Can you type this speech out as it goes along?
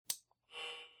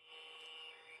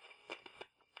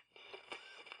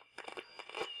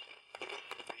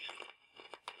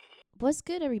What's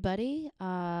good, everybody?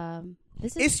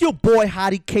 This is It's your boy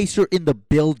Hottie Caser in the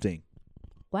building.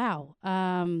 wow.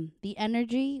 The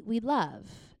energy we love.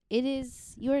 It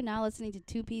is. You are now listening to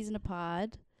Two Peas in a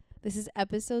Pod. This is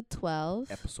episode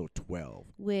 12 Episode 12.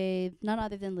 with none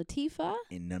other than Latifa.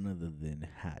 And none other than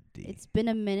Hottie. It's been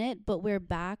a minute, but we're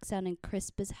back, sounding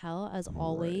crisp as hell as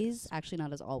always. Crisp. Actually,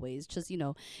 not as always. Just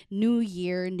new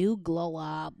year, new glow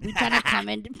up. We trying to come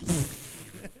in.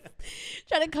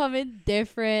 Trying to come in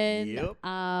different. Yep.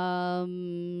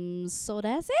 So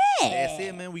that's it. That's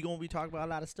it, man. We gonna be talking about a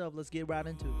lot of stuff. Let's get right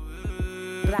into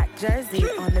it. Black Jersey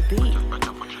on the beat.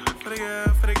 For the girl,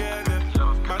 man, for the girl,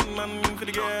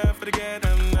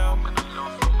 them now.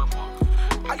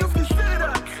 I can feel say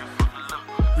that.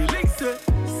 Release it,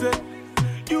 say.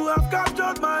 You have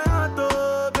captured my heart,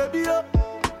 oh, baby, oh.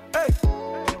 Hey,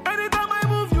 anytime I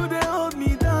move, you they hold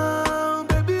me down,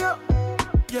 baby, oh.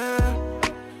 Yeah,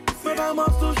 but I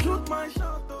must to shoot my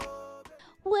shot, oh.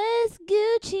 Where's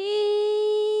Gucci?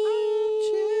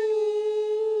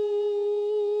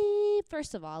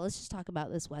 First of all, let's just talk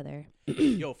about this weather.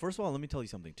 Yo, first of all, let me tell you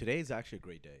something. Today is actually a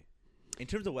great day. In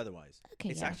terms of weather-wise. Okay,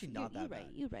 it's yeah, actually not that bad.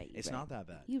 You're right. It's not that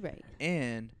bad. You're right.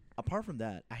 And apart from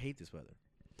that, I hate this weather.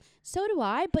 So do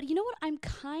I. But you know what? I'm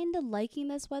kind of liking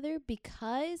this weather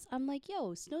because I'm like,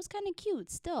 yo, snow's kind of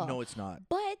cute still. No, it's not.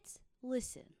 But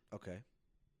listen, Okay.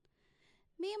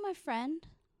 me and my friend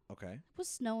Okay. was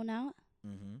snowing out,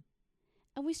 Mm-hmm.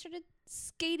 and we started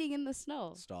skating in the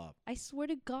snow. Stop. I swear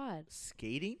to God,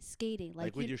 Skating? skating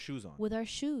Like with you- your shoes on? with our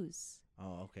shoes.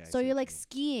 Oh, okay. I So see you're what like you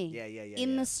mean. skiing Yeah.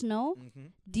 in the snow. Mm-hmm.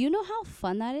 Do you know how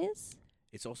fun that is?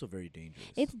 It's also very dangerous.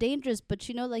 It's dangerous, but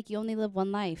like you only live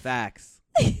one life. Facts.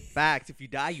 Facts. If you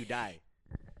die, you die.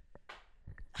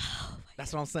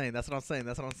 That's what I'm saying.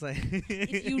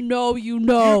 If you know, you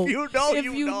know. If you know, If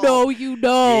you you know. know, you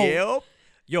know. Yep.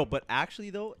 Yo, but actually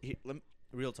though,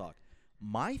 real talk.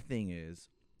 My thing is,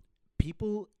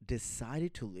 people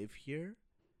decided to live here.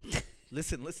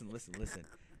 Listen.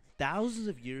 Thousands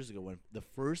of years ago, when the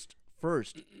first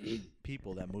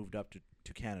people that moved up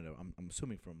to Canada, I'm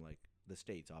assuming from like the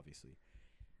States, obviously,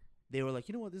 they were like,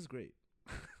 you know what, this is great.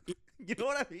 You know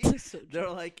what I mean? So They're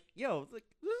like, yo, like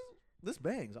this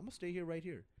bangs. I'm gonna stay here, right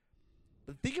here.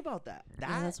 But think about that.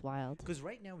 Yeah, that's wild. Because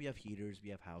right now we have heaters,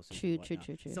 we have houses. True, and true,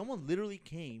 whatnot. true. Someone literally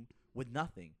came with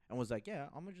nothing and was like, yeah,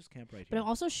 I'm gonna just camp right But here. I'm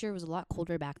also sure it was a lot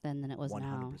colder back then than it was 100%.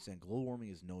 now. Global warming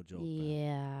is no joke. Man.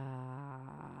 Yeah.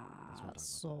 Let's not talk about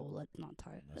So let's not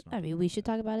talk. Let's not I talk mean, about we should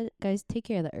that. talk about it, guys. Take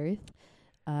care of the earth.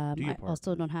 Do your I part,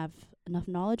 also man. don't have enough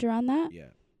knowledge around that, Yeah.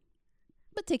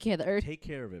 but take care of the earth. Take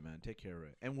care of it, man. Take care of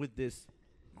it. And with this,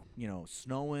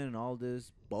 snowing and all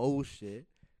this bullshit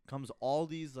comes all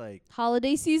these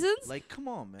Holiday seasons. come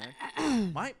on,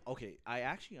 man. I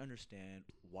actually understand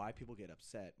why people get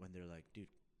upset when they're like, dude,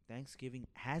 Thanksgiving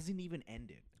hasn't even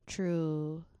ended.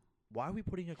 True. Why are we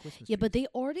putting a Christmas Yeah, tree? but they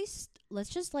already. Let's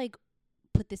just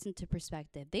put this into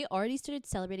perspective. They already started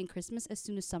celebrating Christmas as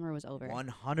soon as summer was over.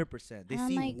 100%. They And I'm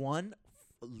see like- one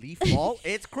leaf fall.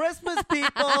 It's Christmas, people.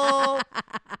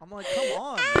 I'm like, come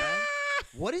on, man.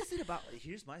 What is it about?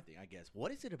 Here's my thing, I guess.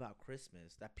 What is it about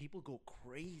Christmas that people go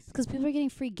crazy? Because people are getting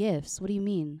free gifts. What do you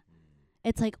mean?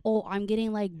 It's like, oh, I'm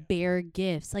getting bare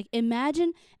gifts. Like,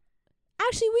 imagine.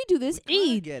 Actually, we do this. We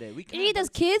kinda Eid. get it. We kinda Eid as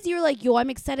like- kids, you're like, yo, I'm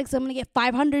excited because I'm gonna get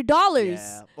 $500.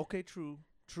 Yeah. Okay. True.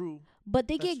 But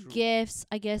they That's get true. gifts.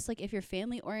 I guess if you're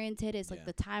family oriented, it's Yeah.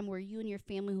 the time where you and your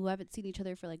family who haven't seen each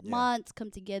other for Yeah. months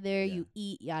come together. Yeah. You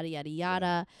eat yada yada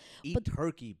yada. Eat But-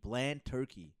 turkey, bland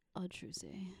turkey. Oh, true.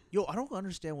 Say. Yo, I don't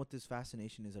understand what this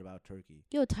fascination is about turkey.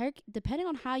 Yo, depending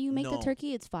on how you make the No.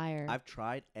 turkey, it's fire. I've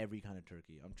tried every kind of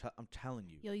turkey. I'm telling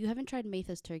you. Yo, you haven't tried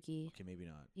Maytha's turkey. Okay, maybe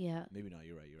not. Yeah. Maybe not.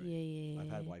 You're right. Yeah. I've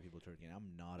had white people turkey, and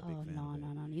I'm not a big Oh fan no of it.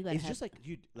 no no! You gotta It's have just like,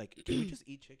 dude, can we just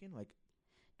eat chicken? Like,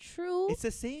 true. it's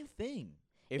the same thing.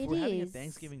 If It we're having a is.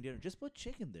 Thanksgiving dinner, just put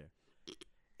chicken there.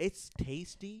 It's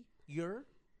tasty.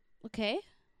 Okay.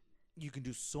 You can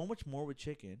do so much more with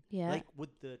chicken. Yeah. Like with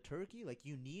the turkey,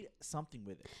 you need something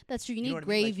with it. That's true. You know need what I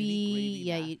mean? Like, gravy. you need gravy,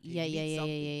 Yeah. mashed Yeah. potatoes, Yeah. you Yeah. need Yeah.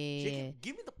 something. Yeah. Chicken, Yeah.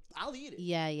 give me I'll eat it.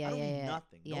 Yeah. I Yeah. don't need Yeah.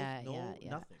 nothing. Yeah. No, Yeah.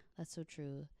 nothing. That's so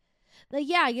true.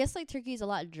 Yeah, I guess turkey is a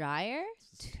lot drier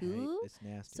It's too. It's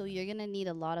nasty. So man. you're gonna need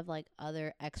a lot of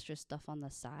other extra stuff on the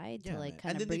side Yeah, to man. kind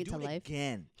And of then bring they it to do life.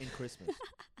 again in Christmas.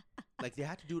 They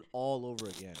had to do it all over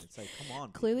again. It's like, come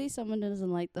on. Clearly, people. someone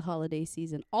doesn't like the holiday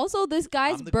season. Also, this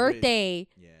guy's I'm the Grinch. birthday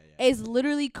Yeah. is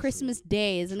literally Christmas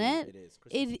Day, isn't True, it? It is.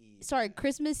 Christmas Eve, Sorry, yeah.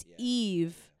 Christmas Yeah.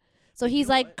 Eve. So But you he's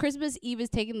know like, what? Christmas Eve is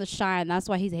taking the shine. That's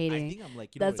why he's I hating. think I'm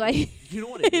like, That's what why it is? You know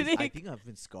what it is? I hating. think I've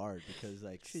been scarred because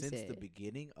True since say. the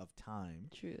beginning of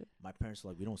time, True. my parents are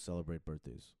like, we don't celebrate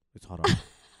birthdays. It's hot out.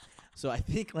 So I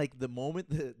think like the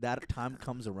moment that time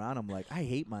comes around, I'm like, I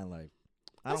hate my life.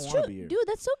 I That's don't true, want to be here. dude.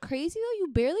 That's so crazy though. You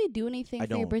barely do anything I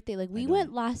for your don't. birthday. Like we don't.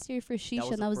 went last year for That Shisha, was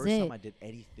and the that was first it. time I did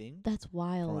anything That's for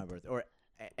my wild. birthday, or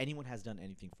anyone has done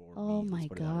anything for me. Oh let's my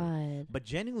put it that way. god. But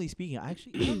genuinely speaking, I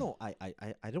actually I don't know.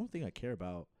 I don't think I care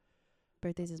about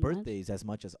Birthdays is birthdays as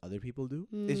much as other people do.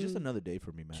 It's just Mm. another day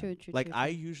for me, man. True, true, Like true, I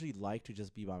true. usually like to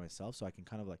just be by myself, so I can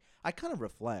kind of like I kind of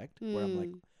reflect where I'm like,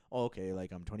 Mm. oh, okay,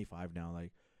 like I'm 25 now,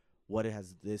 like what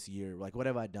has this year, like what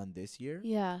have I done this year?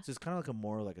 Yeah. So it's kind of like a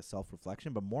more like a self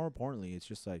reflection, but more importantly, it's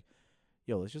just like,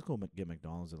 yo, let's just go get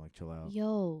McDonald's and like chill out.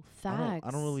 Yo, facts.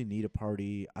 I don't really need a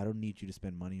party. I don't need you to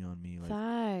spend money on me. Like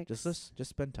facts. just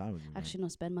spend time with me. man. Actually, no,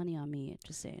 spend money on me.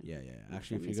 Just saying. Yeah, yeah. Yeah,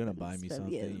 Actually, if spend you're me- gonna buy me spend-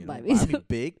 something, yeah, you know, buy buy me me some-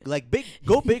 big, like big,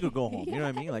 go big or go home. You know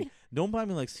what I mean? Like, don't buy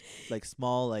me like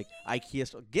small like IKEA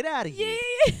stuff. Get out of here.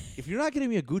 If you're not getting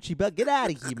me a Gucci belt, get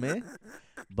out of here, man.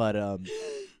 But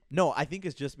no, I think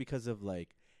it's just because of like,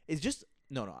 it's just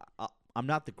no. I'm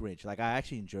not the Grinch. Like, I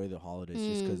actually enjoy the holidays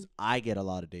just 'cause I get a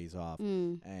lot of days off,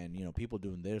 Mm. and you know, people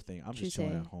doing their thing. I'm True just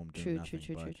chilling say. at home doing True, nothing. true,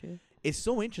 true, but true, true. it's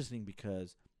so interesting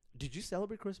because did you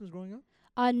celebrate Christmas growing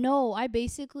up? No, I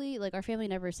basically like our family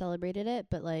never celebrated it,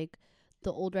 but like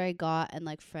the older I got and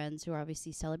like friends who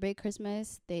obviously celebrate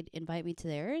Christmas, they'd invite me to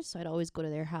theirs, so I'd always go to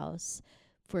their house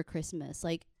for Christmas.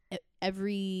 Like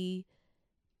every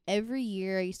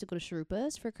year I used to go to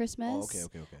Sharupa's for Christmas. Oh,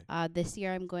 okay. This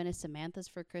year I'm going to Samantha's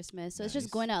for Christmas. So it's just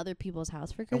Nice. going to other people's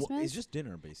house for And Christmas. it's just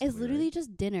dinner basically. It's literally right?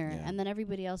 just dinner, Yeah. and then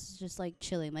everybody else is just like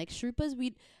chilling. Like Shrupa's,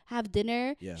 we'd have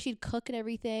dinner. Yeah. She'd cook and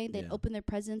everything. They'd Yeah. open their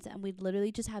presents, and we'd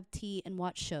literally just have tea and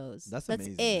watch shows. That's That's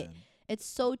amazing. it. Man. It's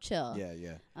so chill. Yeah,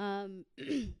 yeah.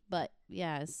 But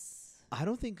yes. I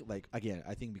don't think like again.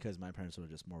 I think because my parents were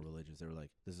just more religious. They were like,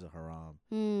 "This is a haram.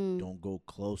 Mm. Don't go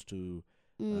close to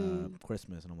Mm.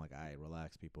 Christmas." And I'm like, "All right,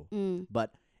 relax, people." Mm.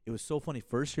 But it was so funny.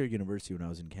 First year at university when I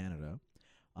was in Canada,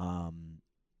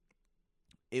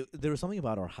 there was something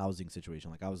about our housing situation.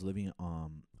 Like I was living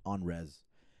on res,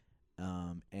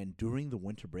 and during the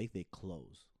winter break they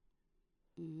close.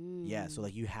 Yeah, so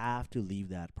like you have to leave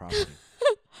that property.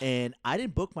 And I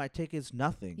didn't book my tickets,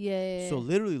 nothing. Yeah. So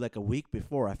literally like a week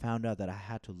before I found out that I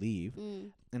had to leave,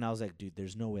 Mm. and I was like, dude,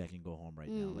 there's no way I can go home right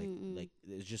now. Like Mm.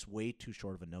 it's just way too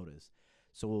short of a notice.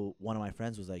 So one of my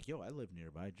friends was like, yo, I live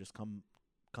nearby. Just come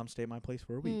stay at my place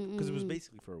for a week. Because it was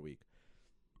basically for a week.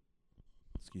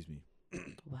 Excuse me.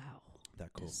 Wow.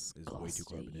 That coke is way too Disgusting.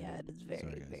 carbonated. Yeah, it's very,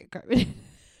 Sorry, guys. very carbonated.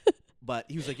 But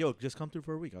he was like, yo, just come through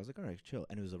for a week. I was like, all right, chill.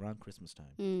 And it was around Christmas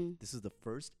time. Mm. This is the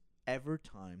first ever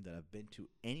time that I've been to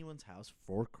anyone's house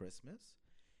for Christmas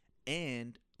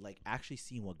and like actually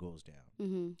seeing what goes down.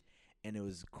 Mm-hmm. And it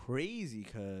was crazy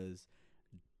because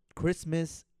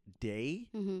Christmas Day,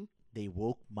 Mm-hmm. they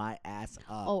woke my ass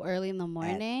up Oh, early in the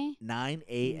morning. 9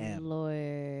 a.m. Lord.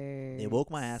 They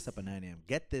woke my ass up at 9 a.m.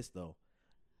 Get this, though.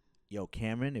 Yo,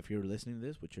 Cameron, if you're listening to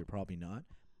this, which you're probably not,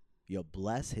 yo,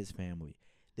 bless his family.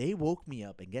 They woke me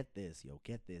up, and get this.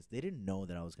 They didn't know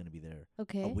that I was going to be there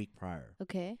Okay. a week prior.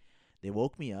 Okay. They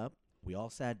woke me up. We all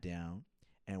sat down,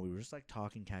 and we were just, like,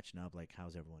 talking, catching up, like,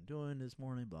 how's everyone doing this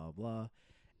morning, blah, blah.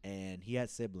 And he had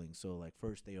siblings, so, like,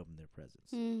 first they opened their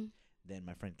presents. Mm. Then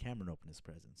my friend Cameron opened his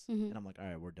presents. Mhm. And I'm like, all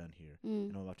right, we're done here. Mm.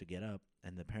 And I'm about to get up,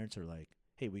 and the parents are like,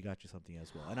 hey, we got you something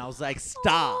as well. And I was like,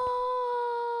 stop.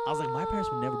 I was like, my parents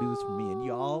would never do this for me. And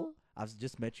y'all, I've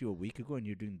just met you a week ago, and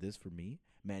you're doing this for me.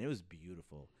 Man, it was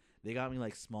beautiful. They got me,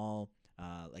 like, small,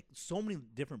 like, so many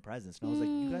different presents. And I was like,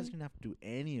 you guys didn't have to do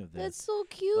any of this. That's so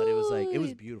cute. But it was, like, it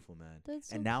was beautiful, man. That's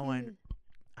so and now cute.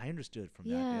 I understood from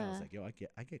that day. I was Yeah. like, yo,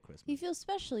 I get Christmas. You feel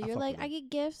special. I You're fuck like, with I it. get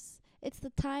gifts. It's the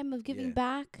time of giving Yeah.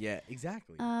 back. Yeah,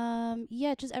 exactly.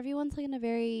 Yeah, just everyone's like in a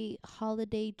very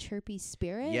holiday chirpy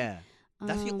spirit. Yeah.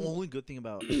 That's the Um, only good thing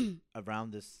about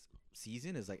around this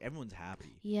season is like everyone's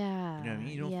happy. Yeah. You know what I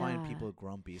mean? You don't find people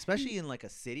grumpy, especially in like a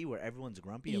city where everyone's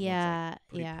grumpy. Everyone's Yeah,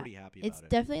 like pretty happy It's about it.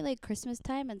 definitely like Christmas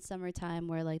time and summertime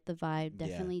where like the vibe Yeah,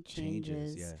 definitely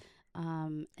changes. Yeah.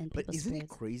 And But people's isn't it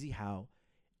spirits. crazy how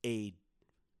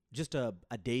just a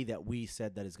day that we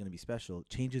said that is going to be special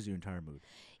changes your entire mood?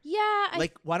 Yeah.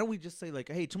 Like, why don't we just say like,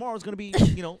 hey, tomorrow's going to be,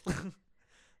 you know,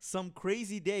 some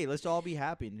crazy day. Let's all be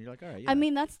happy. And you're like, all right. Yeah. I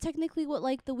mean, that's technically what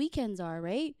like the weekends are,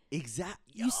 right? exactly.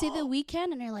 You say the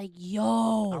weekend and you're like,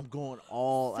 yo, I'm going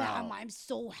all fam, out. I'm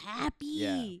so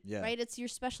happy. Yeah. Right? It's your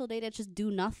special day to just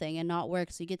do nothing and not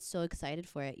work. So you get so excited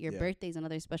for it. Your Yeah. birthday's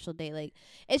another special day. Like,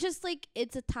 it's just like,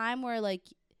 it's a time where like,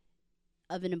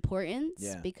 of an importance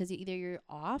Yeah. because either you're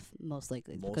off, most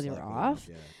likely it's Most because you're likely off.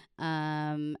 Yeah.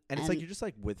 And And it's like you're just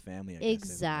like with family, I guess, isn't it? Like, or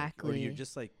Exactly. you're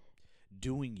just like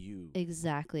doing you.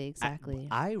 exactly.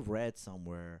 I read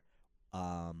somewhere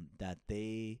that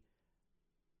they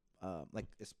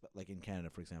like in Canada,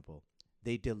 for example,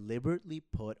 they deliberately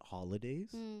put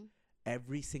holidays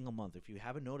every single month. If you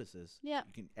haven't noticed this, Yeah.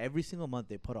 you can every single month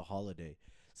they put a holiday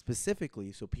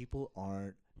specifically so people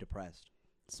aren't depressed.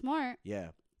 Smart. Yeah.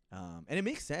 And it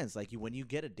makes sense. Like when you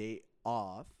get a day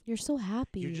off, You're so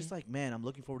happy. you're just like, man, I'm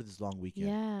looking forward to this long weekend.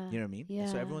 Yeah. You know what I mean? And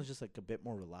so Yeah. everyone's just like a bit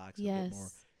more relaxed, a Yes. bit more,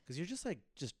 because you're just like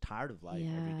tired of life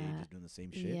every day, Yeah. just doing the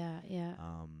same shit. Yeah.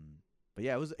 Yeah. But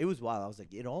yeah, it was wild. I was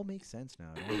like, it all makes sense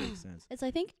now. It all makes sense. It's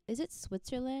I think is it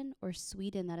Switzerland or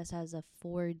Sweden that has a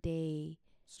 4-day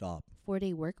Stop,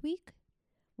 4-day work week?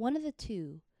 One of the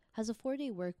two has a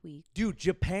 4-day work week. dude.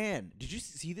 Japan. Did you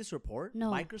see this report?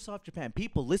 No. Microsoft Japan.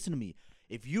 People, listen to me.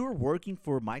 If you're working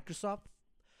for Microsoft,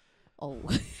 Oh.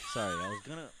 sorry, I'm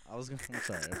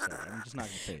sorry. I'm just not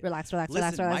gonna say it. relax.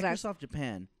 Listen, Microsoft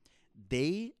Japan,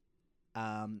 they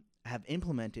have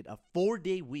implemented a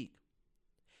 4-day week,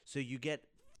 so you get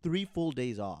 3 full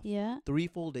days off. Yeah. 3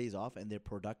 full days off, and their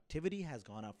productivity has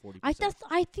gone up 40%.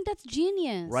 I think that's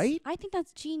genius. Right? I think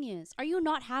that's genius. Are you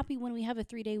not happy when we have a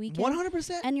 3-day weekend?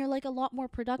 100%. And you're like a lot more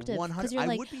productive. 100. You're I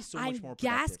like, would be so I'm much more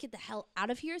gassed, productive. get the hell out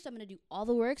of here, so I'm gonna do all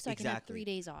the work so I can have Exactly. 3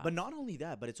 days off. But not only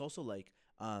that, but it's also like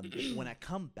when I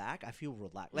come back, I feel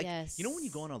relaxed. Like you know when you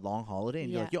go on a long holiday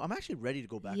and you're Yeah. like, yo, I'm actually ready to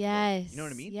go back. Yes. To work. You know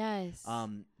what I mean? Yes.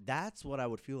 That's what I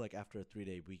would feel like after a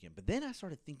 3-day weekend. But then I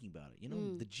started thinking about it. You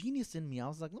know, the genius in me, I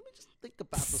was like, let me just think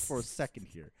about this for a second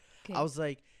here. Okay. I was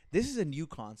like, this is a new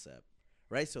concept,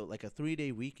 right? So like a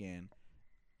 3-day weekend,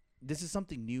 this is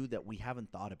something new that we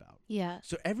haven't thought about. Yeah.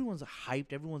 So everyone's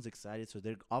hyped, everyone's excited. So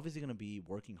they're obviously going to be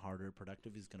working harder.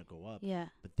 Productivity is going to go up. Yeah.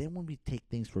 But then when we take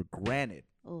things for granted,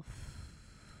 Oof.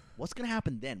 what's going to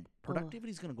happen then? Productivity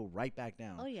is going to go right back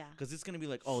down. Oh yeah. Because it's going to be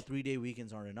like, oh, 3-day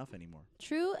weekends aren't enough anymore.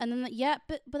 True. And then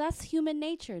but that's human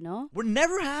nature, no? We're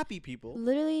never happy, people.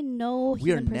 Literally no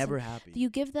We are human person. never happy. You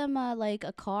give them like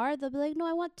a car, they'll be like, no,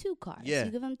 I want 2 cars. Yeah.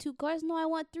 You give them 2 cars, no, I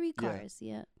want 3 Yeah. cars.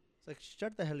 Yeah. It's like,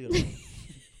 shut the hell your mouth.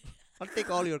 I'll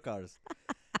take all your cars.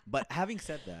 But having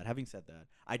said that,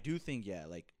 I do think, yeah,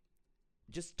 like,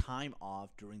 just time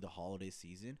off during the holiday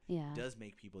season Yeah. does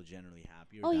make people generally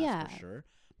happier. Oh, that's yeah. for sure.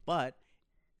 But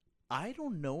I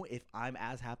don't know if I'm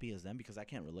as happy as them because I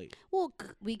can't relate. Well,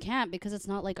 we can't because it's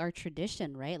not like our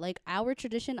tradition, right? Like our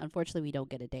tradition, unfortunately, we don't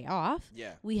get a day off.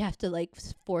 Yeah. We have to like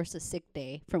force a sick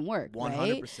day from work, right?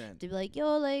 100%. To be like,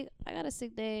 yo, like I got a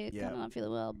sick day, Yeah. kind of not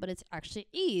feeling well, but it's actually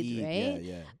Eid, right?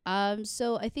 Yeah.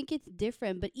 So I think it's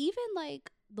different. But even like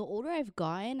the older I've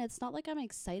gotten, it's not like I'm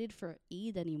excited for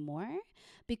Eid anymore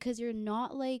because you're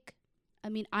not like, I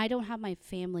mean, I don't have my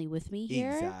family with me here.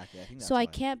 Exactly. I think that's So I why.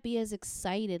 can't be as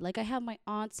excited. Like I have my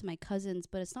aunts, my cousins,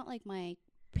 but it's not like my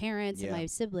parents and Yeah. my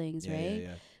siblings, Yeah, right?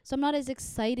 yeah. So I'm not as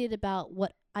excited about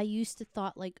what I used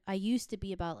to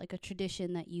be about like a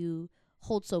tradition that you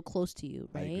hold so close to you,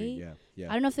 right? I agree. Yeah. Yeah.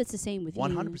 I don't know if it's the same with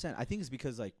 100%. I think it's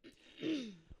because like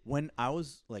when I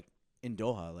was like in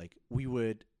Doha, like we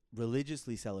would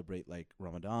religiously celebrate like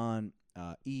Ramadan,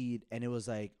 Eid, and it was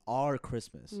like our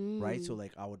Christmas, right? So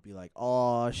like I would be like,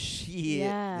 oh shit, this is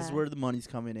Yeah. where the money's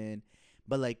coming in.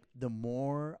 But like the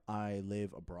more I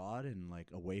live abroad and like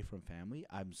away from family,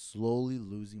 I'm slowly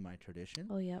losing my tradition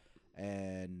you. Oh, yep.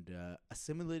 and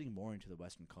assimilating more into the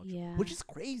Western culture, Yeah. which is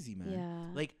crazy, man. Yeah.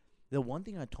 Like the one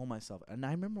thing I told myself, and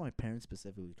I remember my parents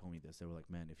specifically told me this. They were like,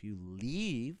 "Man, if you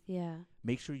leave, Yeah.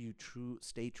 make sure you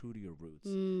stay true to your roots."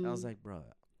 And I was like, "Bro,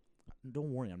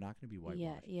 don't worry, I'm not gonna be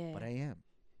whitewashed, yeah. but I am,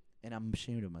 and I'm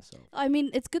ashamed of myself." I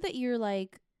mean, it's good that you're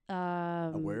like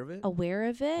Aware of it? aware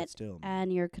of But it, still, man.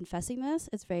 and you're confessing this.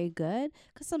 It's very good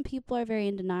because some people are very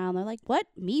in denial. And they're like, "What?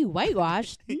 Me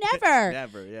whitewashed? Never.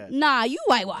 never, yeah. Nah, you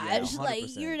whitewashed. Yeah, like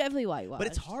 100%. you're definitely whitewashed." But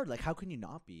it's hard. Like, how can you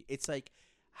not be? It's like,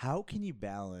 how can you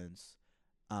balance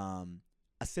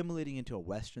assimilating into a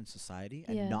Western society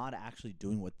and Yeah. not actually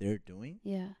doing what they're doing,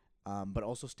 Yeah, but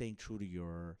also staying true to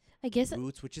your I guess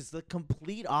roots, which is the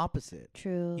complete opposite.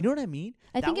 true. You know what I mean?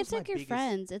 I That think was it's my like your biggest-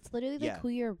 friends. It's literally like Yeah. who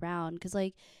you're around. Because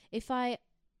like if I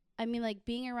mean like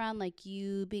being around like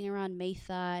you, being around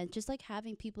Maytha, and just like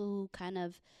having people who kind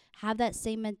of have that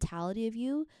same mentality of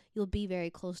you, you'll be very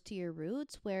close to your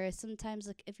roots. Whereas sometimes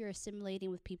like if you're assimilating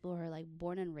with people who are like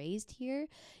born and raised here,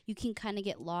 you can kind of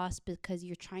get lost because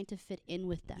you're trying to fit in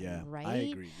with them, Yeah, right? I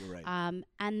agree. You're right.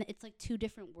 And it's like 2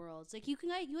 different worlds. Like you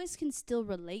guys can still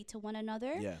relate to one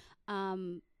another. yeah,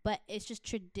 But it's just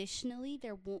traditionally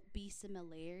there won't be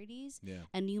similarities, yeah,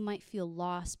 and you might feel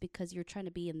lost because you're trying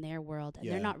to be in their world and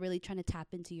Yeah. they're not really trying to tap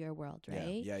into your world,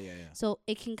 right? yeah. So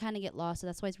it can kind of get lost. So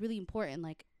that's why it's really important.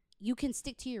 Like you can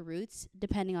stick to your roots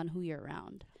depending on who you're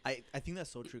around. I think that's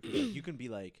so true because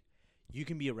like, you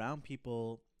can be around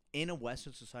people in a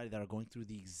Western society that are going through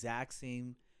the exact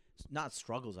same not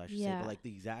struggles, I should say, Yeah. but like the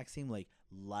exact same like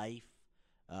life.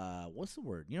 What's the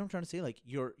word? You know what I'm trying to say? Like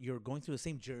you're going through the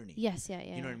same journey. Yes, yeah,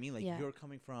 yeah. You know what I mean? Like yeah. you're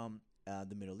coming from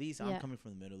the Middle East. Yeah. I'm coming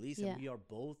from the Middle East, Yeah. and we are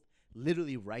both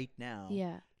literally right now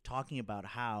Yeah, talking about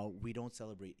how we don't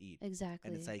celebrate Eid. exactly.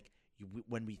 And it's like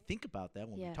when we think about that,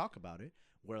 when Yeah. we talk about it,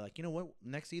 we're like, you know what?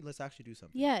 Next Eid, let's actually do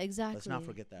something. yeah, exactly. Let's not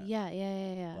forget that. Yeah, yeah,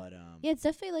 yeah, yeah. But Yeah, it's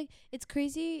definitely like it's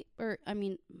crazy, or I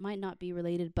mean, might not be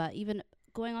related, but even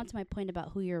going on to my point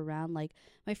about who you're around, like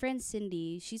my friend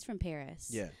Cindy, she's from Paris.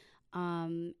 yeah,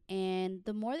 And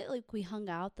the more that like we hung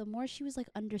out, the more she was like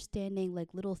understanding like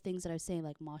little things that I was saying,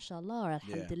 like mashallah or yeah,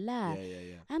 alhamdulillah.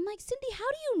 yeah. I'm like, Cindy, how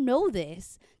do you know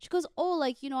this? She goes, oh,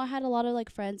 like, you know, I had a lot of like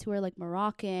friends who are like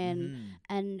Moroccan Mhm.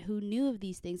 and who knew of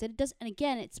these things. And it does, and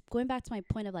again, it's going back to my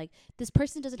point of like, this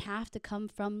person doesn't have to come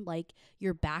from like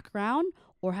your background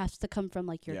or has to come from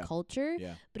like your Yeah. culture.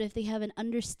 Yeah. But if they have an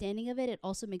understanding of it, it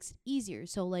also makes it easier.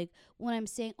 So like when I'm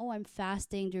saying, oh, I'm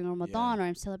fasting during Ramadan or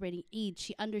I'm celebrating Eid,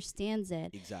 she understands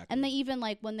it. Exactly. And they even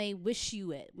like when they wish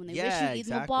you it, when they Yeah, wish you Eid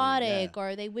exactly, Mubarak, yeah.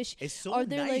 or they wish it's so or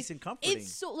they're nice like- and comforting.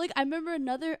 it's so like I remember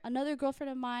another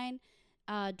girlfriend of mine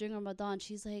during Ramadan,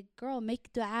 she's like, girl,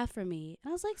 make dua for me.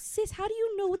 And I was like, sis, how do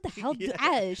you know what the hell Yeah,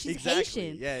 dua is? She's exactly.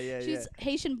 Haitian. Yeah, yeah, She's yeah.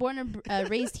 Haitian, born and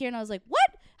raised here. And I was like, what?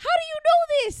 How do you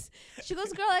know this? She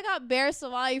goes, girl, I got bare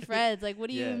Somali friends. Like, what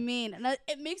do Yeah. you mean? And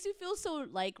it makes me feel so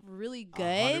like really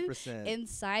good 100%.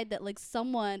 inside that like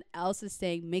someone else is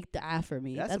saying, make dua for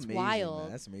me. That's amazing, wild.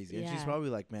 Man. That's amazing. And she's Yeah. probably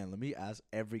like, man, let me ask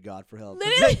every god for help. 'Cause,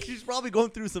 Literally. like, she's probably going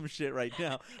through some shit right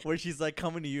now where she's like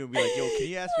coming to you and be like, yo, can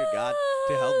you ask your god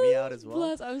to help me out as well?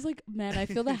 Plus, I was like, man, I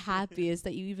feel the happiest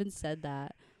that you even said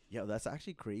that. Yo, that's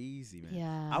actually crazy, man.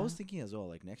 Yeah. I was thinking as well,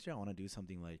 like next year I want to do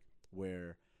something like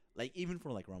where, like even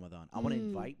for like Ramadan, I want to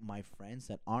invite my friends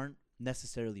that aren't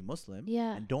necessarily Muslim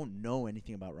Yeah. and don't know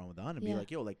anything about Ramadan and be Yeah.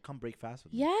 like, yo, like come break fast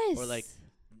with me. Yes. Or like,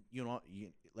 you know,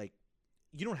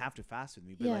 you don't have to fast with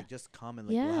me, but Yeah. like just come and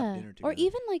like we'll have dinner together. Or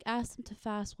even like ask them to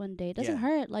fast one day. It doesn't Yeah.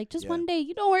 hurt. Like just Yeah. one day.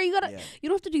 You know where you gotta. Yeah. You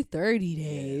don't have to do 30 Yeah,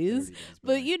 days. 30 days,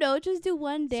 But like, you know, just do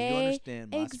one so you day.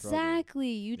 understand my struggle. Exactly.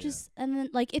 You Yeah. just and then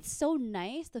like it's so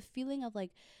nice the feeling of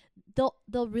like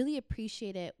they'll really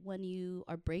appreciate it when you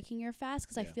are breaking your fast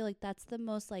because I Yeah. feel like that's the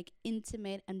most like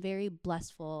intimate and very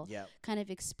blissful Yeah. kind of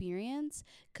experience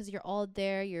because you're all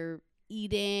there, you're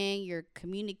eating, you're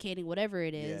communicating, whatever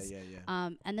it is. Yeah.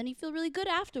 And then you feel really good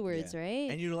afterwards, Yeah.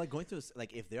 right? And you're like going through this,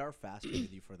 like if they are fasting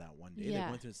with you for that one day, they're Yeah.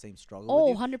 going through the same struggle. Oh, with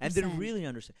you, 100%. And they really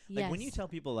understand. Like when you Yes. tell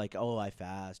people like, oh, I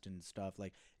fast and stuff,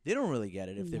 like they don't really get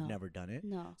it if they've No. never done it.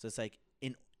 No. So it's like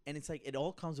and it's like it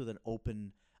all comes with an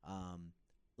open,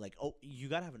 like you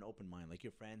gotta have an open mind. Like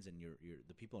your friends and your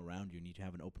the people around you need to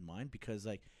have an open mind because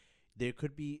like there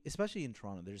could be, especially in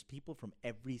Toronto, there's people from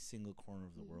every single corner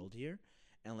of the world here,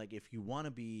 and like if you want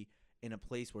to be in a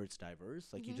place where it's diverse,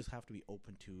 like you just have to be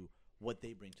open to what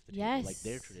they bring to the table, like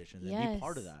their traditions, and be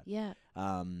part of that. Yeah.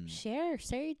 Um, Share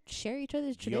each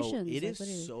other's yo, traditions. it like, is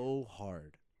literally. so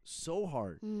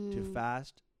hard to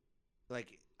fast,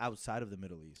 like outside of the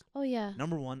Middle East. Oh yeah.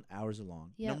 Number one, hours are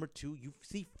long. Yeah. Number two, you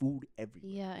see food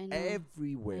everywhere. Yeah, I know.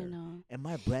 Everywhere. I know. And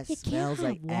my breath You smells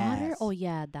can't like have water. ass. Oh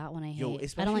yeah, that one I hate. Yo, I don't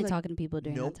especially, like like, talking to people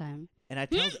during nope. that time. And I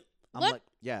tell them, I'm What? like,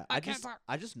 yeah, I I can't just talk.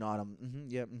 I just nod.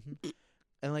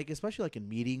 And like especially like in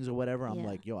meetings or whatever, I'm Yeah.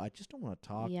 like, yo, I just don't want to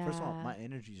talk. First of all, Yeah. my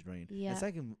energy's drained. Yeah. And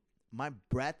second, my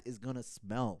breath is gonna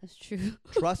smell. That's true.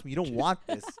 Trust me, you don't want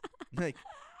this. Like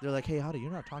they're like, hey, Howdy,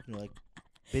 you're not talking. You're like,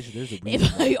 bitch, there's a reason.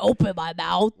 If I open my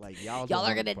mouth, Like y'all y'all don't are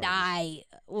wanna gonna be part of this.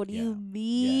 die. What do you Yeah.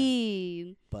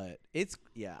 mean? But it's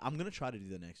I'm gonna try to do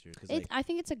that next year because It's, I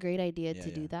think it's a great idea Yeah, to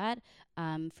yeah. do that.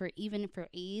 For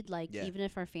Eid, like Yeah. even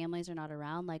if our families are not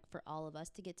around, like for all of us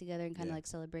to get together and kind of Yeah. like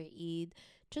celebrate Eid,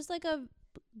 just like a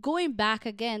going back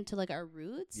again to like our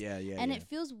roots. yeah, And it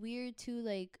feels weird too,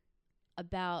 like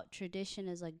about tradition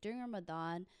is like during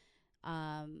Ramadan,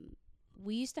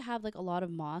 we used to have like a lot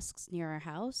of mosques near our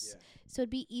house, Yeah. so it'd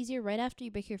be easier right after you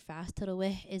break your fast.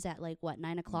 Tarawih is at like what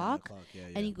 9 o'clock, Yeah,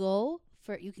 and you go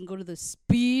for you can go to the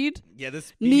speed yeah,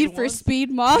 this need for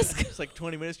speed mosque. It's like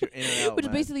 20 minutes. You're in and out, Which is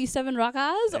man. basically 7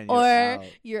 rakahs, And or you're out.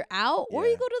 you're out, or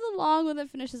Yeah. you go to the long one that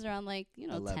finishes around like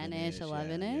 11-ish, 10ish, yeah,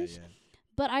 11ish. yeah.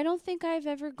 But I don't think I've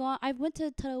ever gone. I went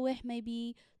to Tarawih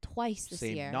maybe twice this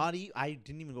Same. year. I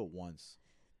didn't even go once.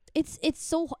 It's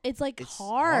like It's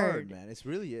hard. man. It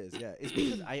really is. Yeah. It's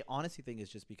because I honestly think it's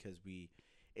just because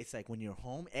it's like when you're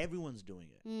home, everyone's doing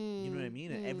it. You know what I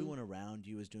mean? And everyone around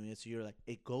you is doing it. So you're like,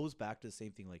 it goes back to the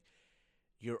same thing. Like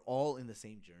you're all in the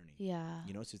same journey. Yeah.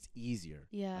 You know, so it's easier.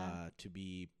 Yeah. To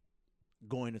be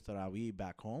going to Tarawih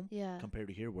back home Yeah. compared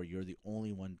to here where you're the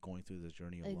only one going through this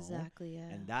journey alone. Exactly. Yeah.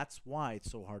 And that's why it's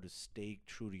so hard to stay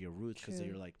true to your roots because True.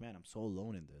 you're like, man, I'm so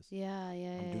alone in this. yeah.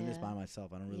 Yeah. I'm yeah, doing this yeah. by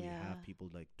myself. I don't really Yeah. have people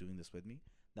like doing this with me.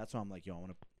 That's why I'm like, yo,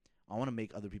 I want to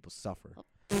make other people suffer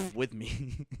Oh. with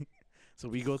me. So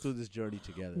we go through this journey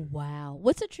together. Wow.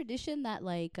 What's a tradition that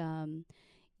like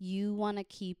you want to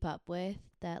keep up with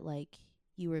that like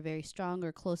you were very strong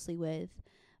or closely with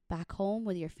back home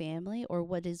with your family, or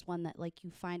what is one that like you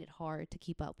find it hard to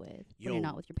keep up with when Yo, you're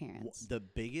not with your parents? The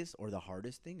biggest or the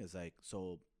hardest thing is like,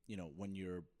 so, you know, when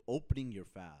you're opening your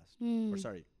fast, or Mm.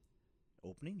 sorry,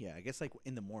 opening? Yeah, I guess like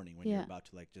in the morning when Yeah. you're about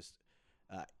to like just,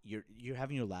 you're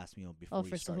having your last meal before Oh, you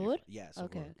for start your sahur? Yeah,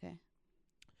 Okay. sahur. Okay.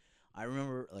 I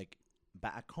remember like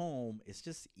back home, it's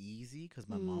just easy because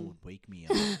my mom Mm. would wake me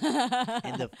up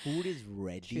and the food is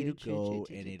ready True, to true, go true,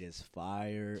 true, and true. it is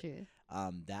fire. True.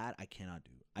 That I cannot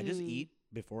do. I just Mm. eat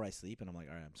before I sleep and I'm like,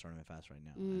 all right, I'm starting my fast right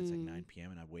now. And it's like Mm. 9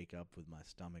 p.m. and I wake up with my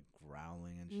stomach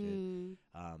growling and shit.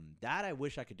 Mm. That I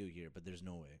wish I could do here, but there's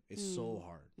no way. It's so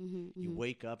hard. Mm-hmm, You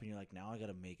wake up and you're like, now I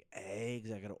gotta make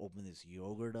eggs. I gotta open this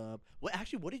yogurt up. What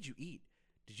did you eat?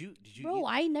 Did you Bro, eat?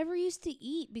 I never used to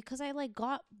eat because I like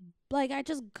got like I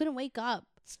just couldn't wake up.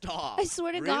 Stop. I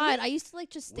swear to Really? God, I used to like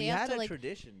just We stay up had till a like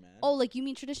tradition, man. oh, like you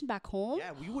mean tradition back home?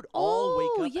 yeah, we would all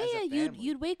wake up yeah, as yeah. a You'd family.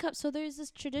 you'd wake up. So there's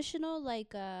this traditional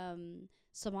like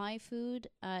Somali food.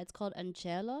 It's called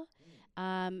ancella,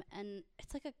 and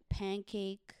it's like a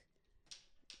pancake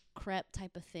crepe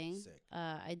type of thing. Sick.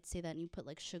 I'd say that, and you put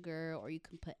like sugar, or you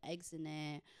can put eggs in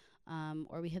it.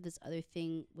 Or we have this other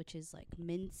thing which is like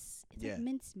mince. It's Yeah. like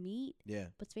mince meat, Yeah.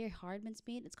 but it's very hard mince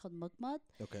meat. It's called mukmad.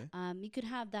 Okay. You could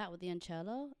have that with the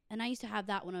ancella, and I used to have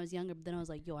that when I was younger. But then I was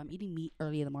like, "Yo, I'm eating meat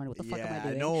early in the morning. What the fuck am I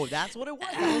doing? No, that's what it was.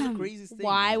 That was the craziest thing.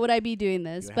 Why man. would I be doing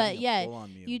this?" You're But having a yeah,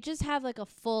 full-on meal. you just have like a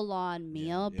full-on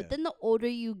meal. yeah. But then the older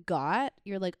you got,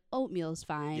 you're like, oatmeal's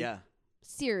fine. Yeah.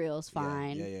 Cereal's Yeah,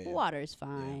 fine. yeah. Water's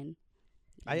fine.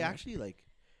 I Yeah. actually like.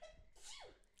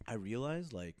 I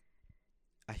realized like,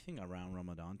 I think around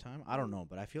Ramadan time, I don't know,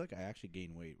 but I feel like I actually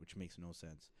gained weight, which makes no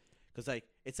sense. Cause like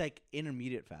it's like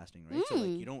intermediate fasting, right? So like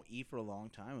Mm. you don't eat for a long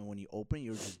time, and when you open,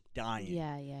 you're just dying.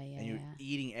 Yeah. And you're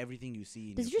eating everything you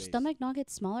see. In Does your your face. stomach not get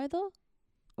smaller though,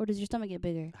 or does your stomach get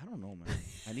bigger? I don't know, man.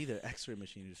 I need an X-ray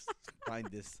machine to just find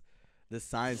the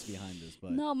science behind this.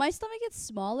 But No, my stomach gets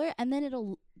smaller, and then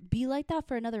it'll be like that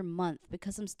for another month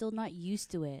because I'm still not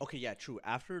used to it. okay, yeah, true.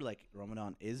 After like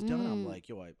Ramadan is done, I'm Mm. like,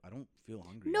 yo, I don't feel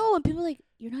hungry. No, and people are like,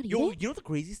 "You're not eating." Yo, you know what the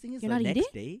craziest thing is? You're The not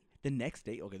next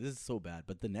day, okay, this is so bad,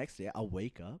 but the next day I'll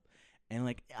wake up and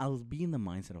like I'll be in the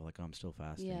mindset of like, oh, I'm still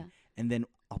fasting. Yeah. And then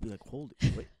I'll be like,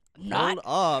 wait, Not- hold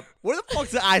up. Where the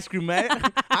fuck's the ice cream, man?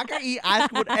 I can eat ice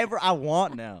cream whatever I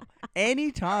want now.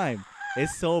 Anytime.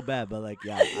 It's so bad, but like,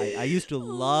 yeah, I used to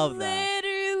love that.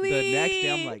 Literally. The next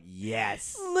day I'm like,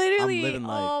 yes. Literally. I'm living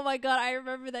life. Oh my God, I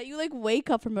remember that. You like wake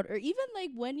up from it, or even like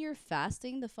when you're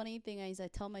fasting. The funny thing is, I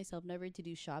tell myself never to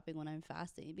do shopping when I'm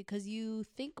fasting because you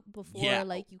think before Yeah.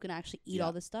 like you can actually eat Yeah.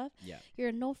 all this stuff. Yeah. You're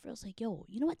in no frills. Like, yo,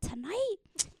 you know what? Tonight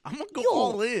I'm gonna go Yo,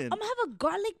 all in. I'm gonna have a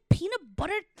garlic peanut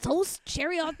butter toast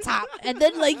cherry on top, and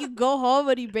then like you go home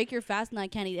and you break your fast, and I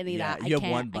can't eat any Yeah, of that. you I have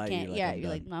can't. one bite, I you're can't. like, Yeah, I'm you're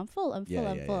like, done. no, I'm full. I'm full.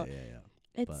 I'm full. yeah.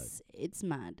 It's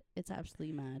mad. It's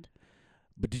absolutely mad.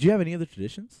 But did you have any other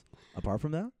traditions apart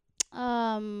from that?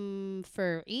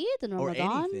 For Eid and Or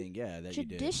Ramadan, anything, yeah, that you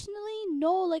did. traditionally,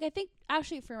 no. Like I think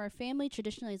actually for our family,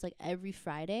 traditionally it's like every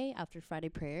Friday after Friday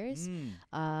prayers,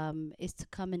 is to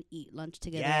come and eat lunch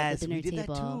together at Yes, the dinner we did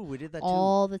table that too. We did that too.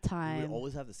 all the We time. would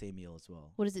always have the same meal as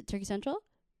well. What is it? Turkey Central?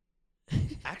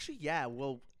 Actually, yeah.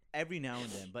 Well, every now and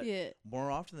then, but yeah.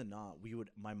 more often than not,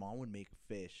 my mom would make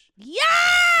fish. Yeah.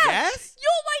 Yes, Yo,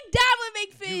 my dad would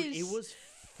make fish. dude, it was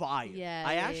fire. Yeah,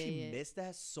 I yeah, actually yeah. missed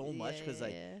that so much because Yeah,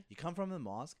 like yeah. you come from the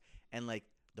mosque and like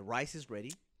the rice is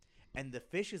ready, and the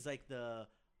fish is like the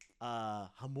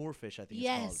hamur fish. I think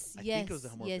Yes, it's called. I think it was the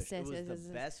yes, hamur yes, fish. yes, It was yes, the yes,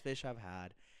 yes. best fish I've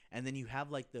had. And then you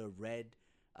have like the red.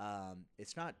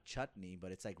 It's not chutney,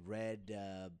 but it's like red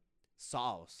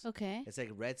sauce. Okay. It's like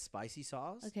red spicy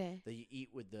sauce. Okay. That you eat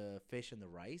with the fish and the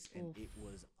rice, and Oof. it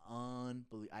was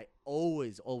unbelievable. I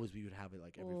always we would have it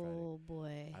like every Oh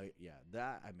boy. Friday.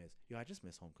 That I miss. Yo, I just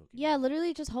miss home cooking. Yeah,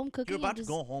 literally just home cooking. You're and about to just,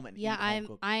 go home and yeah, eat home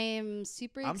cooking. I am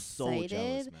super I'm so excited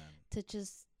jealous, man. to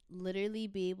just literally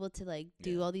be able to like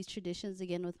do Yeah. all these traditions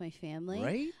again with my family.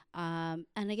 Right? And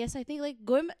I guess I think like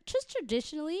going just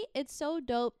traditionally, it's so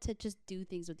dope to just do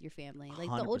things with your family. Like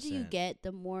the older you 100%. get,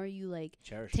 the more you like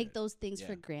Cherish take it. those things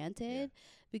for Yeah. granted,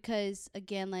 because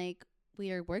again, like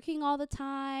we are working all the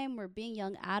time, we're being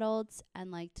young adults,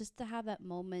 and like just to have that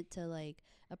moment to like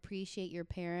appreciate your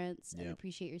parents and Yeah.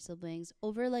 appreciate your siblings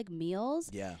over like meals.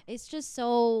 Yeah. It's just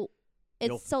so it's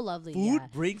Yo, so lovely. Food Yeah.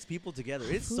 brings people together.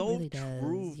 It's Food so really does.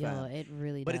 true, Yo, fam. it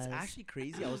really But does. it's actually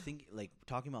crazy. I was thinking, like,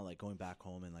 talking about like going back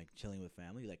home and like chilling with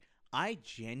family. Like, I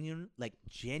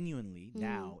genuinely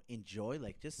now enjoy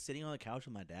like just sitting on the couch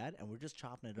with my dad and we're just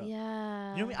chopping it up.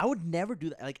 yeah. You know what I mean? I would never do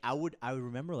that. Like, I would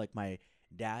remember like my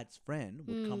dad's friend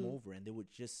would come over and they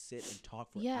would just sit and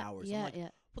talk for hours. I'm Yeah, like, yeah.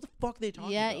 what the fuck are they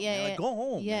talking Yeah, about? yeah, man? yeah. Like, go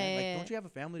home, Yeah, man. Like, yeah, don't you have a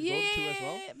family to Yeah, go to as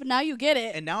well? but now you get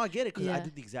it. And now I get it because I Yeah.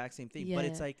 did the exact same thing. But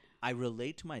it's Yeah. like I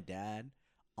relate to my dad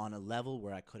on a level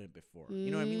where I couldn't before. You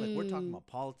know what I mean? Like, we're talking about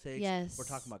politics. Yes. We're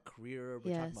talking about career.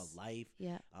 We're talking about Yes. life.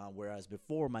 Yeah. Whereas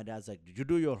before, my dad's like, "Did you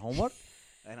do your homework?"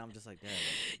 And I'm just like, "Dad."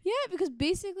 Yeah, because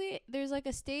basically there's like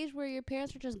a stage where your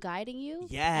parents are just guiding you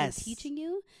Yes. and teaching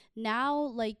you. Now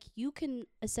like you can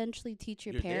essentially teach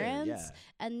your You're there, parents yeah.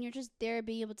 and you're just there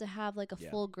being able to have like a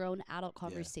Yeah. full grown adult Yeah.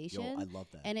 conversation. Yo, I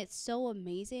love that. And it's so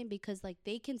amazing because like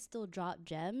they can still drop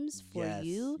gems for Yes,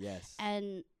 you Yes.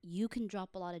 and you can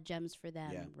drop a lot of gems for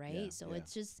them, Yeah, right? yeah, So yeah.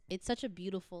 it's such a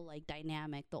beautiful like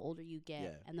dynamic the older you get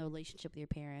Yeah. and the relationship with your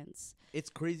parents. It's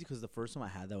crazy because the first time I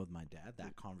had that with my dad,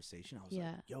 that conversation, I was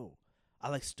Yeah. like, "Yo," I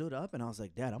like stood up and I was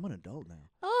like, "Dad, I'm an adult now."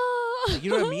 Oh, Like,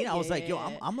 you know what I mean? I was Yeah, like, "Yo,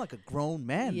 yeah, I'm like a grown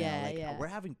man Yeah, now. Like, yeah. we're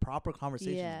having proper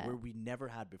conversations Yeah. where we never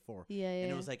had before." yeah, yeah.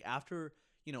 And it was like after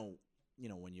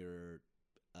when you're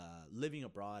living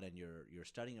abroad and you're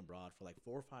studying abroad for like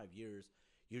 4 or 5 years,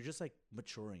 you're just like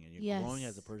maturing and you're growing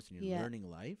as a Yes. person. You're Yeah. learning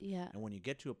life. yeah. And when you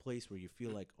get to a place where you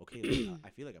feel like, okay, like, I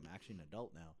feel like I'm actually an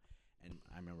adult now. And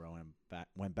I remember I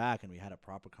went back and we had a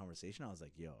proper conversation. I was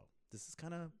like, yo, this is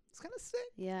kind of sick.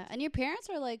 Yeah, and your parents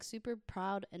are like super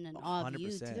proud and in awe of you.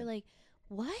 Too. 100%. They're like,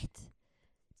 "What?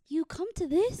 You come to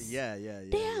this? Yeah.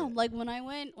 Damn!" Like when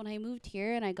I moved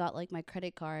here and I got like my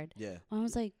credit card, Yeah. I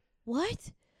was like,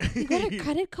 "What? You got a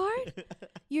credit card?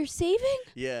 You're saving?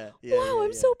 Yeah. Wow,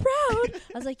 I'm so proud."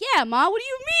 I was like, "Yeah, Ma, what do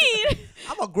you mean?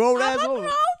 I'm a grown I'm ass a grown woman.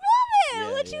 woman.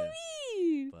 Yeah, What yeah. you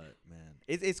mean?" But man,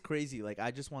 it's crazy. Like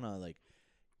I just want to like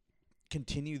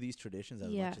continue these traditions as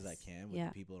much as I Yes. can with Yeah.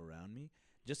 the people around me,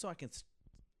 just so I can,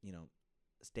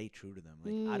 stay true to them.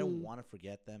 Like I don't want to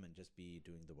forget them and just be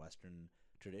doing the Western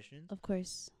traditions. Of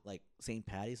course. Like St.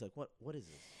 Patty's. Like what is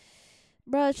this?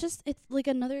 Bro, it's like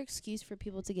another excuse for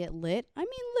people to get lit. I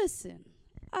mean, listen,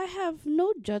 I have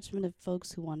no judgment of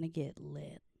folks who want to get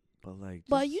lit. But like,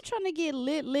 But just- you trying to get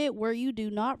lit where you do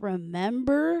not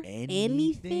remember Anything?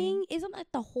 anything? Isn't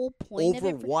that the whole point of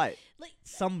over it? what? Like,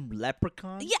 Some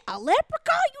leprechaun? yeah, a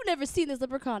leprechaun? You never seen this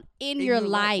leprechaun in your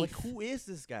life. Like, who is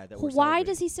this guy that we're Why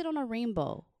does he sit on a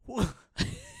rainbow? celebrating?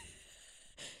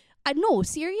 I know,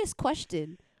 serious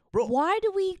question. Bro, Why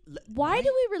do we why-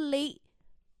 relate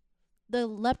the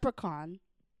leprechaun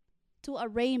to a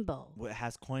rainbow? Well, it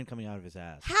has coin coming out of his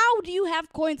ass. How do you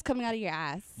have coins coming out of your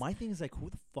ass? My thing is like, who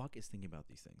the fuck is thinking about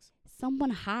these things? Someone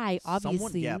high, obviously.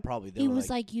 Someone, yeah, probably. They He were was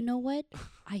like, you know what?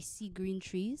 I see green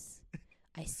trees.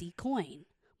 I see coin.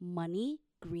 Money,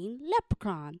 green,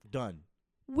 leprechaun. done.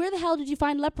 Where the hell did you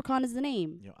find leprechaun as the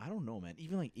name? I don't know, man.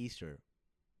 Even like Easter,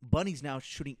 bunnies now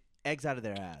shooting eggs out of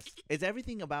their ass. It's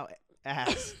everything about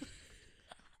ass.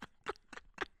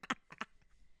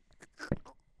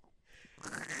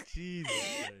 Jesus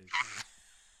Christ.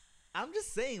 I'm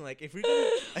just saying, like, if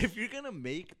you're gonna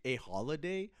make a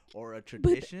holiday or a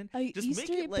tradition, just Easter,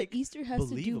 make it like but Easter has to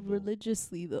do believable.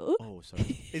 religiously, though. Oh,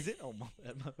 sorry. Is it? Oh, my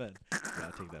bad. Yeah,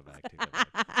 I'll take that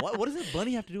back. What does a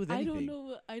bunny have to do with I anything?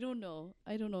 don't know.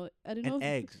 know. And if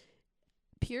eggs.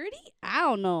 Purity? I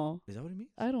don't know. Is that what it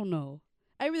means? I don't know.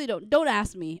 I really don't. Don't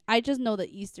ask me. I just know that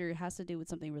Easter has to do with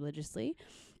something religiously.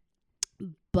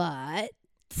 But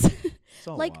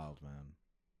So like- wild, man.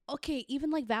 okay,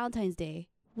 even like Valentine's Day.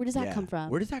 Where does that Yeah. come from?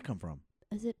 Where does that come from?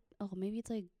 Is it? Oh, maybe it's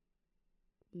like.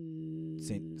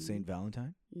 Saint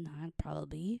Valentine? Not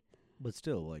probably. But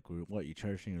still, like, what, you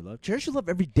cherishing your love? Cherish your love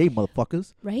every day,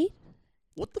 motherfuckers. Right?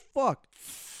 What the fuck?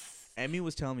 Emmy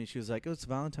was telling me, she was like, oh, it's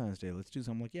Valentine's Day. Let's do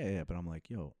something. I'm like, yeah. But I'm like,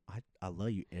 yo, I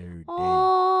love you every day.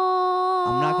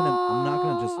 I'm not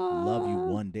gonna just love you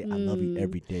one day. I love you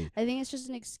every day. I think it's just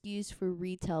an excuse for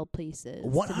retail places. to be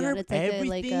 100. honest. Like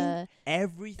Everything, a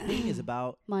everything is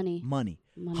about money. money.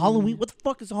 Money. Halloween. What the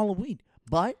fuck is Halloween?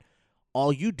 But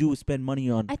all you do is spend money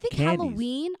on I think candies.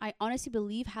 Halloween. I honestly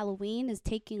believe Halloween is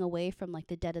taking away from like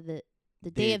the dead of the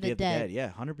Day of the Dead. Yeah,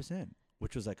 100%.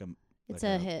 Which was like a. It's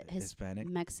like a Hispanic.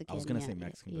 Mexican. I was gonna yeah, say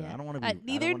Mexican, but yeah. I don't want to be.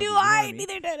 Neither do do I.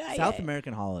 Neither did I. South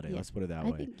American holiday. Yeah. Let's put it that I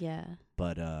way. think yeah.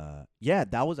 But yeah,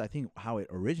 that was I think how it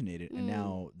originated, and Mm.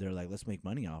 now they're like, let's make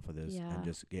money off of this Yeah. and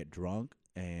just get drunk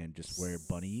and just wear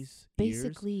bunnies ears.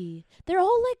 Basically, they're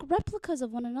all like replicas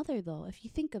of one another, though. If you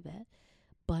think of it,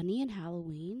 bunny in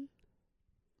Halloween,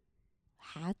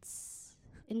 hats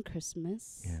in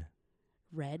Christmas, Yeah.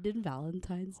 red in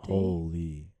Valentine's Day.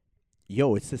 Holy.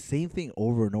 Yo, it's the same thing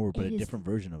over and over, but It a is different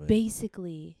version of it.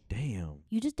 Basically, Damn.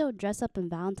 you just don't dress up on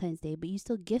Valentine's Day, but you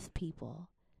still gift people.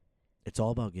 It's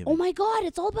all about giving. Oh my God,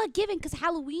 it's all about giving. 'Cause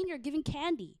Halloween, you're giving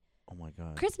candy. Oh my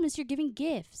God. Christmas, you're giving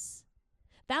gifts.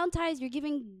 Valentine's, you're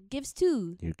giving gifts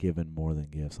too. You're giving more than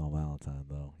gifts on Valentine,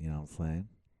 though. You know what I'm saying?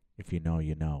 If you know,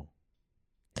 you know.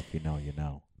 If you know, you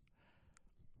know.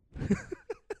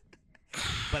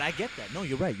 But I get that. No,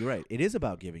 you're right. You're right. It is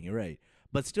about giving. You're right.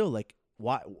 But still, like,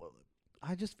 why?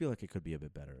 I just feel like it could be a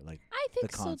bit better. Like, I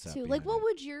think The so concept too. Like, behind what it.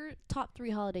 would your top 3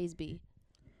 holidays be?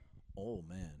 oh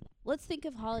man, Let's think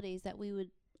of holidays that we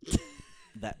would.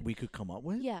 that we could come up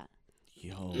with. Yeah.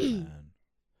 Yo, man,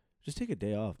 just take a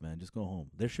day off, man. Just go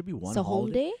home. There should be one. So home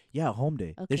holiday. day. Yeah, home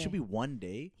day. There should Okay. be one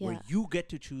day where Yeah. you get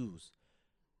to choose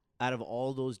out of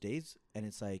all those days, and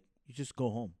it's like you just go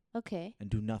home Okay. and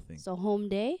do nothing. So home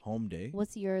day. Home day.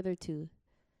 What's your other 2?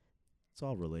 It's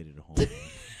all related to home. man.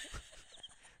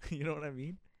 You know what I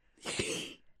mean?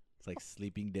 It's like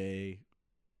sleeping day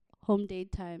Home day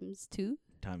times 2.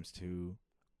 times 2.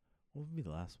 What would be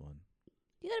the last one?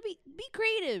 You gotta be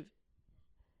creative.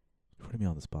 You're putting me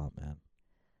on the spot, man.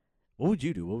 What would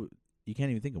you do? You can't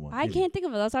even think of one. I can't think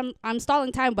of it. That's I'm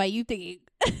stalling time by you thinking.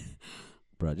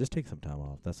 Bro, just take some time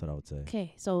off. That's what I would say.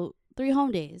 Okay, so 3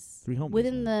 home days. 3 home days,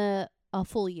 within man. a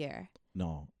full year.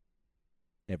 No.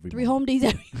 Every 3 month. home days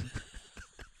every.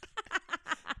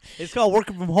 It's called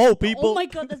working from home, people. Oh my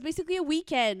God, that's basically a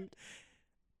weekend.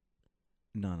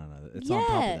 No. It's on top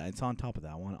of Yeah. that. It's on top of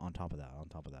that. One on top of that. On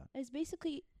top of that. It's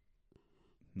basically.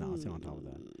 No, it's on top of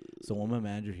that. So when my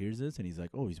manager hears this and he's like,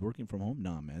 "Oh, he's working from home."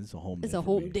 Nah, man, it's a home. It's day a for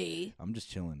home me. day. I'm just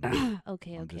chilling.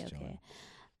 Okay, I'm okay, just okay.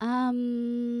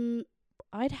 chilling.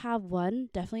 I'd have one,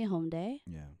 definitely a home day.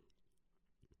 Yeah.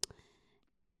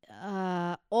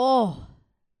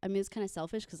 I mean, it's kind of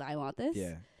selfish 'cause I want this.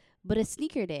 Yeah. But a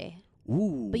sneaker day.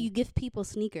 Ooh. But you give people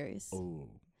sneakers. Oh.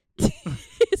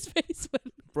 His face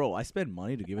went. Bro, I spend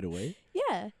money to give it away.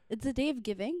 Yeah, it's a day of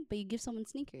giving, but you give someone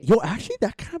sneakers. Yo, actually,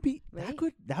 that kind be Right?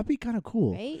 that'd be kind of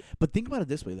cool. Right? But think about it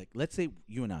this way: like, let's say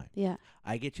you and Yeah.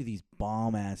 I get you these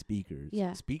bomb ass speakers.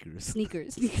 Yeah. Speakers.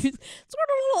 Sneakers.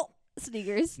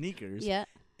 Sneakers. Sneakers. Yeah.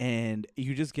 And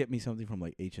you just get me something from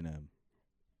like H&M.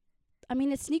 I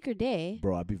mean, it's sneaker day.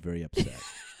 Bro, I'd be very upset.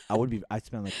 I'd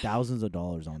spend like thousands of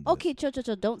dollars on this. Okay, chill.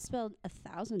 Don't spend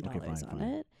 $1,000 Okay, fine, on fine.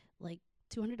 it. Like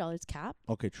 $200 cap.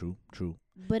 Okay, true.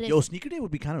 But Yo, sneaker day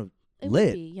would be kind of it lit.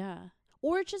 would be, yeah.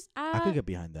 Or just I could get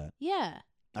behind that. yeah.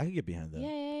 I could get behind that.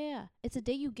 Yeah. It's a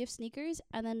day you give sneakers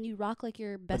and then you rock like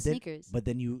your best then- sneakers. But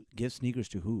then you give sneakers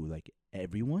to who? Like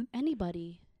everyone?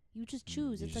 Anybody. You just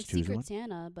choose. you It's just like choose Secret one?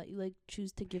 Santa, but you like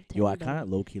choose to give to Yo, I anybody. kind of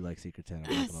low key like Secret Santa.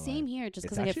 I'm not gonna Same lie. here, just It's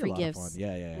 'cause I get actually a free lot of gifts. fun.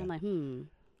 Yeah. And I'm like,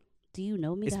 do you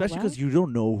know me Especially that because you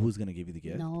don't know who's gonna give you the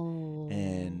gift. No.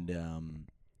 And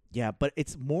yeah, but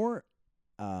it's more.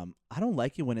 I don't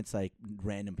like it when it's like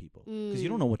random people because you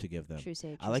don't know what to give them. True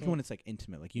say. I like it when it's like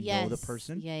intimate, like you know the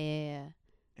person, Yeah.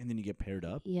 and then you get paired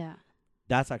up. Yeah.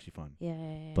 That's actually fun.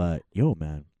 Yeah. But yo,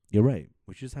 man, you're right.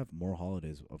 We should just have more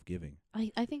holidays of giving,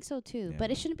 I think so too. Yeah, But it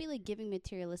man. shouldn't be like giving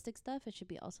materialistic stuff. It should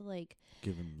be also like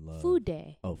giving love. food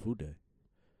day Oh, food day.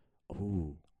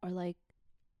 Ooh, or like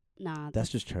that's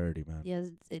just charity, man. yes,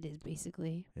 it is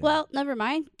basically. Yeah. Well, never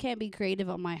mind. Can't be creative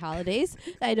on my holidays.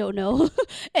 I don't know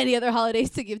any other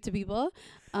holidays to give to people.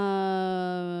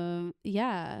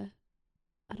 Yeah.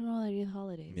 I don't know any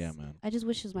holidays. Yeah, man. I just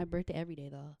wish it was my birthday every day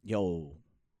though. Yo,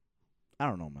 I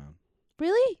don't know, man.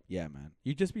 Really? Yeah, man.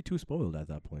 You'd just be too spoiled at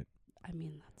that point. I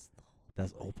mean, that's the whole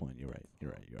That's the whole point. You're right.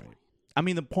 I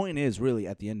mean, the point is really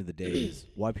at the end of the day is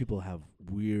why people have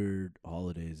weird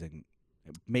holidays and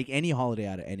make any holiday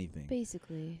out of anything.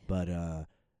 basically. But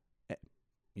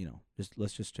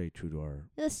let's just stay true to our.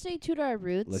 Let's stay true to our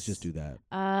roots. Let's just do that.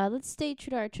 Let's stay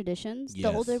true to our traditions.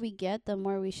 Yes. The older we get, the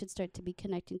more we should start to be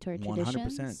connecting to our 100%.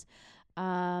 traditions.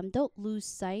 Don't lose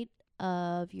sight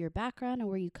of your background and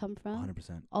where you come from.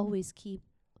 100%. Always keep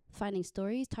finding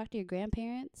stories. Talk to your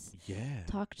grandparents. Yeah.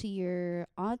 Talk to your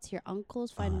aunts, your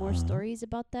uncles. Find more stories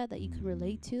about that you can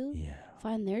relate to. Yeah.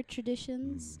 Find their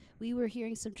traditions. We were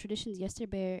hearing some traditions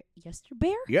yesterday.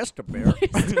 Yesterbear. Yesterday?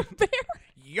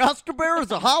 Yesterbear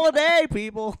is a holiday,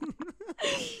 people.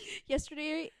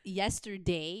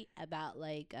 yesterday about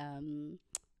like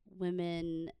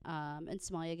women in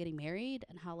Somalia getting married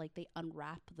and how like they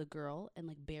unwrap the girl in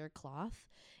like bare cloth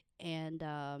and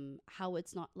how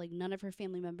it's not like none of her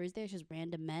family members there, it's just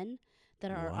random men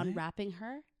that are What? unwrapping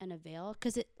her in a veil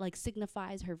because it like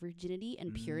signifies her virginity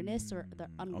and pureness, or they're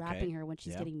unwrapping okay. her when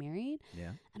she's Yeah. getting married.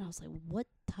 Yeah. And I was like, what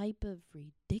type of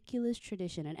ridiculous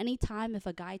tradition? And anytime if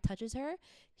a guy touches her,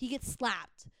 he gets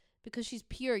slapped because she's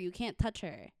pure. You can't touch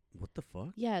her. What the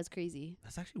fuck? Yeah, it's crazy.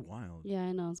 That's actually wild. Yeah,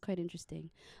 I know. It's quite interesting.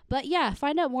 But yeah,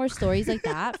 find out more stories like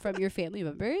that from your family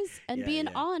members and Yeah, be in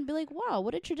yeah. awe and be like, wow,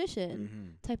 what a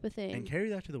tradition type of thing. And carry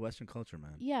that to the Western culture,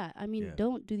 man. Yeah, I mean, Yeah.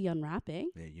 don't do the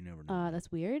unwrapping. Yeah, you never know. That's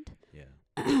weird.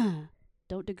 Yeah.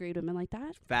 Don't degrade women like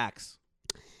that. Facts.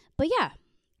 But yeah,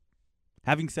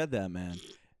 Having said that, man,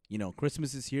 you know,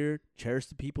 Christmas is here. Cherish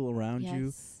the people around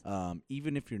yes. you.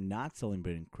 Even if you're not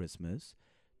celebrating Christmas,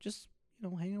 just, you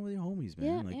know, hang out with your homies, man.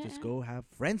 Yeah, like, yeah, just yeah. go have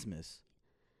Friendsmas.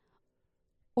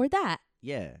 Or that.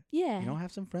 Yeah. Yeah. You know,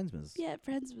 have some Friendsmas. Yeah,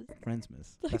 friends with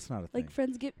Friendsmas. That's not a thing.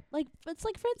 like like it's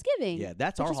like Friendsgiving. Yeah,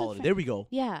 that's which our is what holiday. There we go.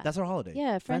 Yeah. That's our holiday.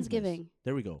 Yeah, Friendsmas. Friendsgiving.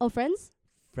 There we go. Oh, friends?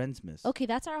 Friendsmas. Okay,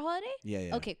 that's our holiday? Yeah,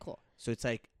 yeah. Okay, cool. So it's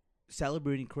like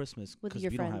celebrating Christmas With because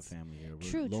your we don't have friends. family here. We're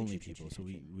True, true, lonely true, true, people, true,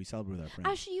 so true, we celebrate with our friends.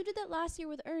 Actually, you did that last year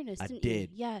with Ernest, I didn't did.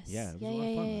 you? Yes. Yeah, it was yeah, a lot of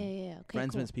yeah, fun, yeah, man. yeah, yeah. Okay,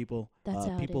 Friendsmas cool. people, That's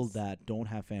how it people is. that don't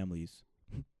have families,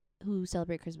 Who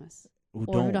celebrate Christmas. who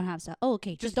Or who don't have stuff. Oh,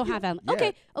 okay. Just don't yeah, have family. yeah,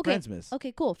 Okay, okay. Friendsmas.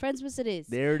 Okay, cool. Friendsmas it is.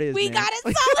 There it is. We man. got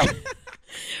it solid.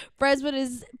 Friendsmas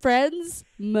is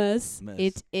Friendsmas. Mas.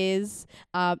 It is.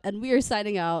 And we are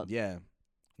signing out. Yeah,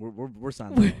 we're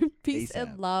signing. off. Peace ASAP.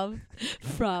 and love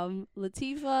from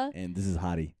Latifa. And this is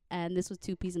Hottie. And this was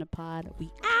Two Peas in a Pod.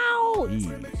 We out. Peace.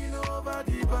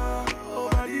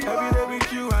 Every day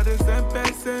with you, I the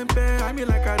sempe. I mean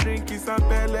like I drink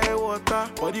isapele water.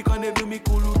 Body can do me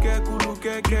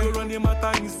kuluke. You go run the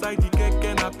matter inside the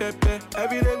keke na pepe.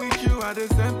 Every day with you, I the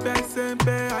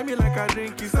sempe. I mean like I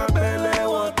drink isapele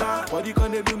water. Body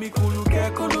can do me kuluke.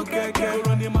 You go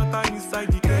run the matter inside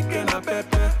the keke na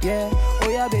pepe. Yeah, oh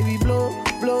yeah, baby, blow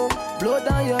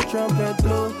down your trumpet,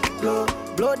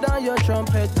 blow down your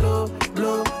trumpet, blow,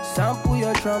 sample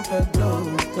your trumpet, blow.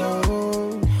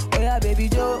 Oh yeah, baby,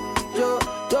 Jojo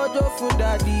for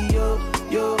daddy, yo,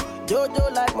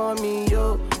 Jojo like mommy,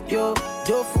 yo, Jo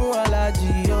for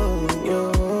allergy, yo,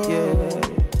 yeah.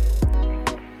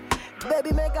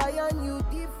 Baby, make I on you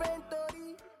different.